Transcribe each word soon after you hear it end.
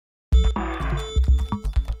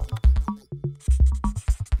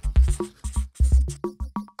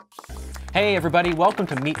Hey everybody, welcome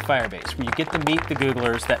to Meet Firebase, where you get to meet the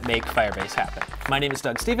Googlers that make Firebase happen. My name is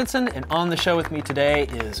Doug Stevenson, and on the show with me today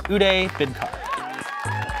is Uday Bidkar.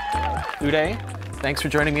 Uday, thanks for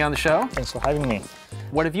joining me on the show. Thanks for having me.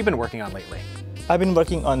 What have you been working on lately? I've been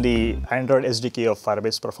working on the Android SDK of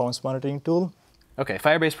Firebase Performance Monitoring tool. Okay,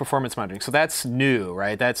 Firebase Performance Monitoring. So that's new,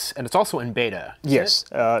 right? And it's also in beta. Yes,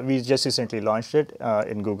 we just recently launched it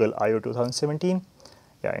in Google I/O 2017.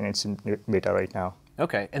 Yeah, and it's in beta right now.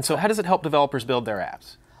 Okay, and so how does it help developers build their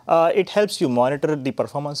apps? It helps you monitor the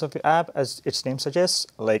performance of your app, as its name suggests.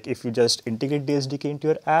 Like if you just integrate the SDK into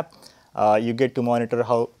your app, you get to monitor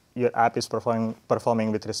how your app is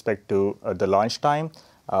performing with respect to the launch time,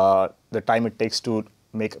 the time it takes to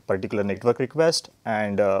make a particular network request,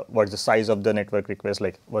 and what's the size of the network request,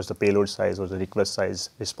 like what's the payload size, what's the request size,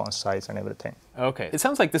 response size, and everything. Okay. It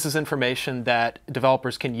sounds like this is information that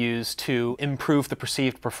developers can use to improve the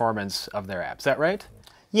perceived performance of their apps. Is that right?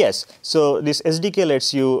 Yes. So this SDK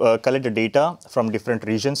lets you collect the data from different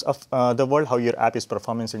regions of the world, how your app is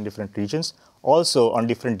performing in different regions, also on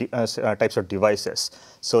different types of devices.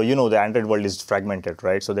 So you know the Android world is fragmented,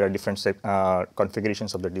 right? So there are different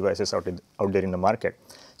configurations of the devices out there in the market.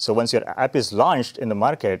 So once your app is launched in the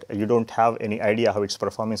market, you don't have any idea how it's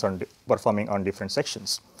performing on different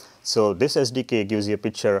sections. So this SDK gives you a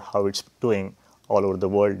picture how it's doing all over the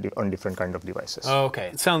world on different kind of devices. Okay.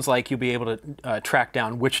 It sounds like you'll be able to track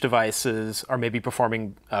down which devices are maybe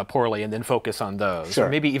performing poorly and then focus on those. Sure. Or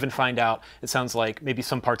maybe even find out, it sounds like maybe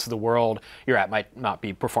some parts of the world your app might not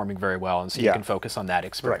be performing very well, and so you can focus on that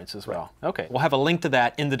experience as well. Right. Okay. We'll have a link to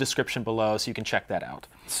that in the description below so you can check that out.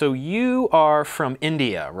 So you are from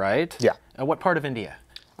India, right? Yeah. What part of India?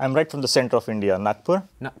 I'm right from the center of India, Nagpur.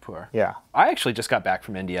 Nagpur. Yeah. I actually just got back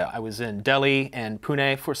from India. I was in Delhi and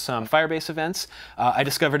Pune for some Firebase events. I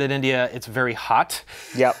discovered that India, it's very hot.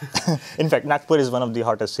 Yeah. In fact, Nagpur is one of the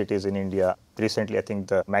hottest cities in India. Recently, I think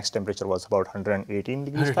the max temperature was about 118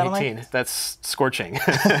 degrees Fahrenheit. That's scorching.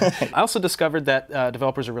 I also discovered that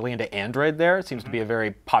developers are really into Android there. It seems to be a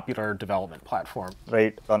very popular development platform.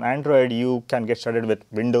 Right. On Android, you can get started with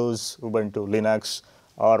Windows, Ubuntu, Linux,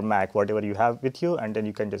 or Mac, whatever you have with you, and then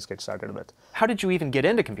you can just get started with. How did you even get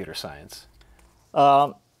into computer science?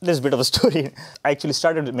 There's a bit of a story. I actually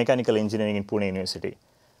started with mechanical engineering in Pune University,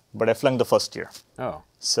 but I flunked the first year. Oh.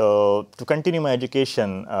 So to continue my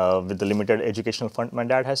education with the limited educational fund my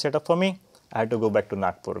dad has set up for me, I had to go back to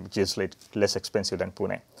Nagpur, which is like less expensive than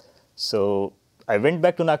Pune. So I went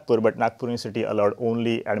back to Nagpur, but Nagpur University allowed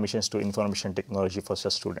only admissions to information technology for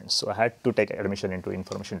such students. So I had to take admission into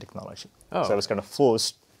information technology. Oh. So I was kind of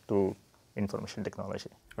forced to information technology.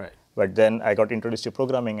 Right. But then I got introduced to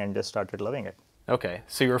programming and just started loving it. Okay,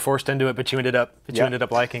 so you were forced into it, but you ended up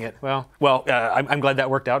liking it. Well, I'm glad that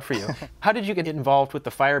worked out for you. How did you get involved with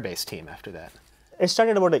the Firebase team after that? It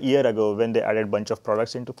started about a year ago when they added a bunch of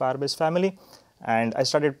products into Firebase family, and I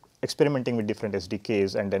started experimenting with different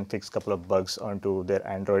SDKs and then fixed a couple of bugs onto their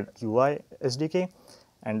Android UI SDK,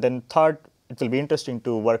 and then thought it will be interesting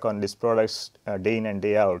to work on these products day in and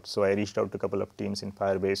day out. So I reached out to a couple of teams in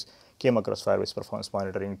Firebase, came across Firebase Performance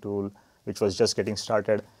Monitoring tool, which was just getting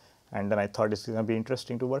started, and then I thought it's going to be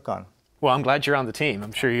interesting to work on. Well, I'm glad you're on the team.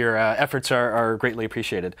 I'm sure your efforts are greatly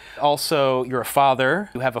appreciated. Also, you're a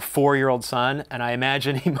father. You have a 4-year-old son, and I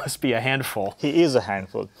imagine he must be a handful. He is a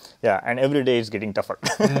handful, yeah, and every day it's getting tougher.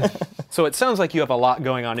 So it sounds like you have a lot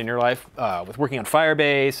going on in your life with working on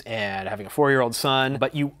Firebase and having a 4-year-old son,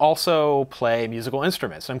 but you also play musical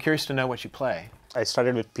instruments. I'm curious to know what you play. I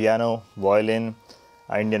started with piano, violin,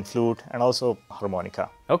 Indian flute, and also harmonica.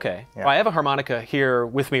 Okay. Yeah. Well, I have a harmonica here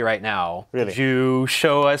with me right now. Really? Could you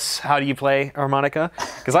show us how do you play harmonica?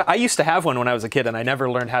 Because I used to have one when I was a kid, and I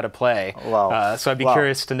never learned how to play. Wow. So I'd be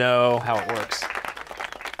curious to know how it works.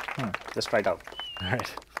 Just try it out. All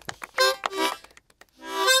right.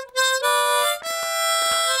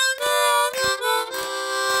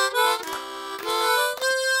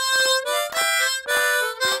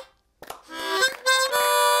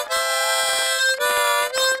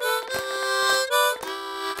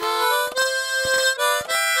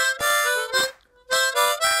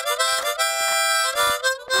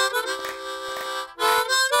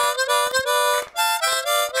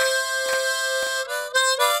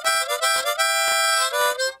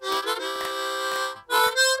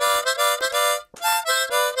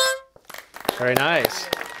 Very nice.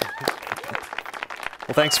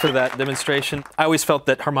 Well, thanks for that demonstration. I always felt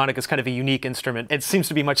that harmonica is kind of a unique instrument. It seems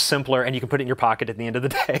to be much simpler, and you can put it in your pocket at the end of the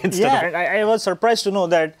day. And I was surprised to know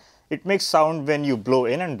that it makes sound when you blow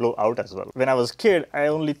in and blow out as well. When I was a kid, I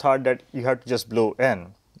only thought that you had to just blow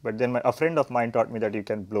in. But then a friend of mine taught me that you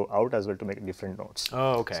can blow out as well to make different notes.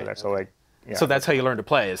 Oh, okay. So that's how I. Yeah. So that's how you learn to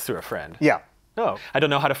play, is through a friend. Yeah. Oh, I don't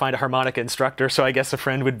know how to find a harmonica instructor, so I guess a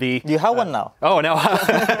friend would be... You have one now. Oh, no.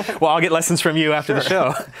 Well, I'll get lessons from you after the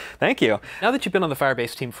show. Thank you. Now that you've been on the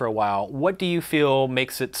Firebase team for a while, what do you feel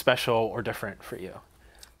makes it special or different for you?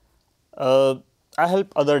 I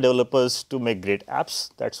help other developers to make great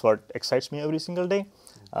apps. That's what excites me every single day.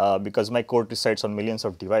 Because my code resides on millions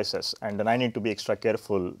of devices, and then I need to be extra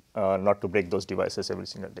careful not to break those devices every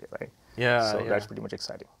single day, right? Yeah. So that's pretty much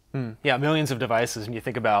exciting. Yeah, millions of devices. When you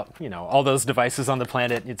think about, all those devices on the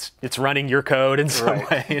planet, it's running your code in some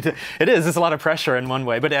way. It is. It's a lot of pressure in one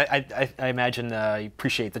way, but I imagine you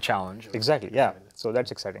appreciate the challenge. Exactly. Yeah. So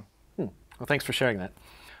that's exciting. Well, thanks for sharing that.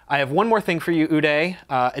 I have one more thing for you, Uday.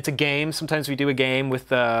 It's a game. Sometimes we do a game with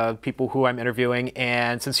people who I'm interviewing,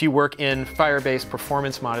 and since you work in Firebase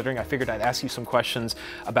Performance Monitoring, I figured I'd ask you some questions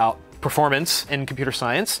about performance in computer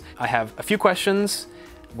science. I have a few questions.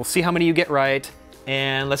 We'll see how many you get right,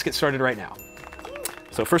 and let's get started right now.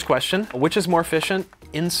 So first question, which is more efficient,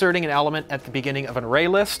 inserting an element at the beginning of an array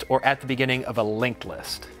list or at the beginning of a linked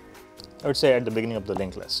list? I would say at the beginning of the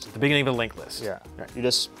linked list. The beginning of a linked list. Yeah. Right. You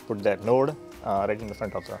just put that node right in the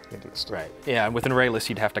front of the linked list. Right. Yeah, and with an array list,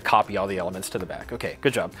 you'd have to copy all the elements to the back. Okay,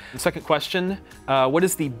 good job. The second question, what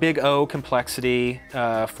is the big O complexity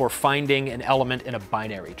for finding an element in a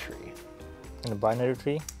binary tree? In a binary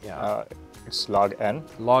tree? Yeah. It's log n.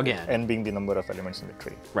 Log n. N being the number of elements in the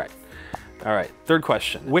tree. Right. All right, third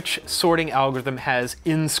question. Which sorting algorithm has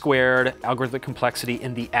n-squared algorithmic complexity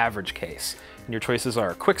in the average case? And your choices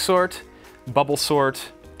are quicksort, bubble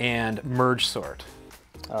sort, and merge sort.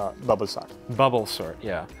 Bubble sort. Bubble sort,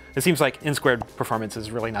 yeah. It seems like n-squared performance is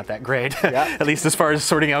really not that great, Yeah. at least as far as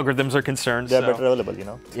sorting algorithms are concerned. They're better available,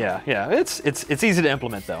 Yeah, it's easy to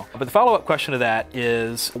implement though. But the follow-up question to that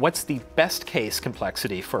is, what's the best case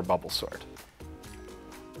complexity for bubble sort?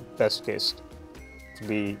 Best case to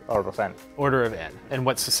be order of n. Order of n. And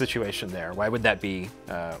what's the situation there? Why would that be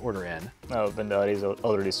order n? When the array is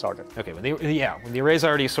already sorted. Okay, when the array is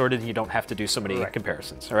already sorted, you don't have to do so many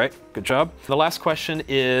comparisons. All right, good job. The last question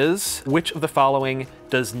is, which of the following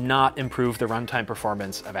does not improve the runtime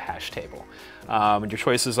performance of a hash table? And your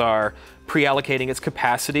choices are pre-allocating its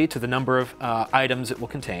capacity to the number of items it will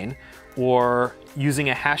contain, or using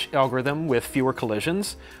a hash algorithm with fewer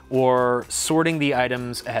collisions, or sorting the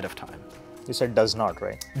items ahead of time. You said does not,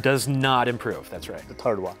 right? Does not improve, that's right. The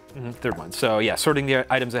third one. Third one. So yeah, sorting the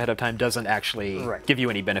items ahead of time doesn't actually give you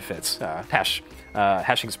any benefits.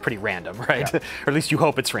 Hashing is pretty random, right? Yeah. Or at least you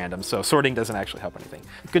hope it's random, so sorting doesn't actually help anything.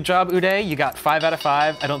 Good job, Uday. You got 5 out of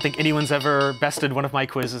 5. I don't think anyone's ever bested one of my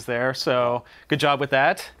quizzes there, so good job with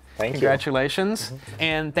that. Thank you. Congratulations.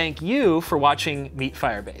 And thank you for watching Meet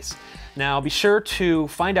Firebase. Now be sure to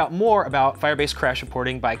find out more about Firebase crash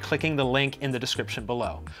reporting by clicking the link in the description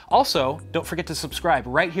below. Also, don't forget to subscribe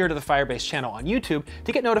right here to the Firebase channel on YouTube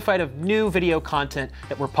to get notified of new video content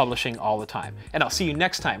that we're publishing all the time. And I'll see you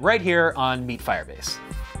next time right here on Meet Firebase.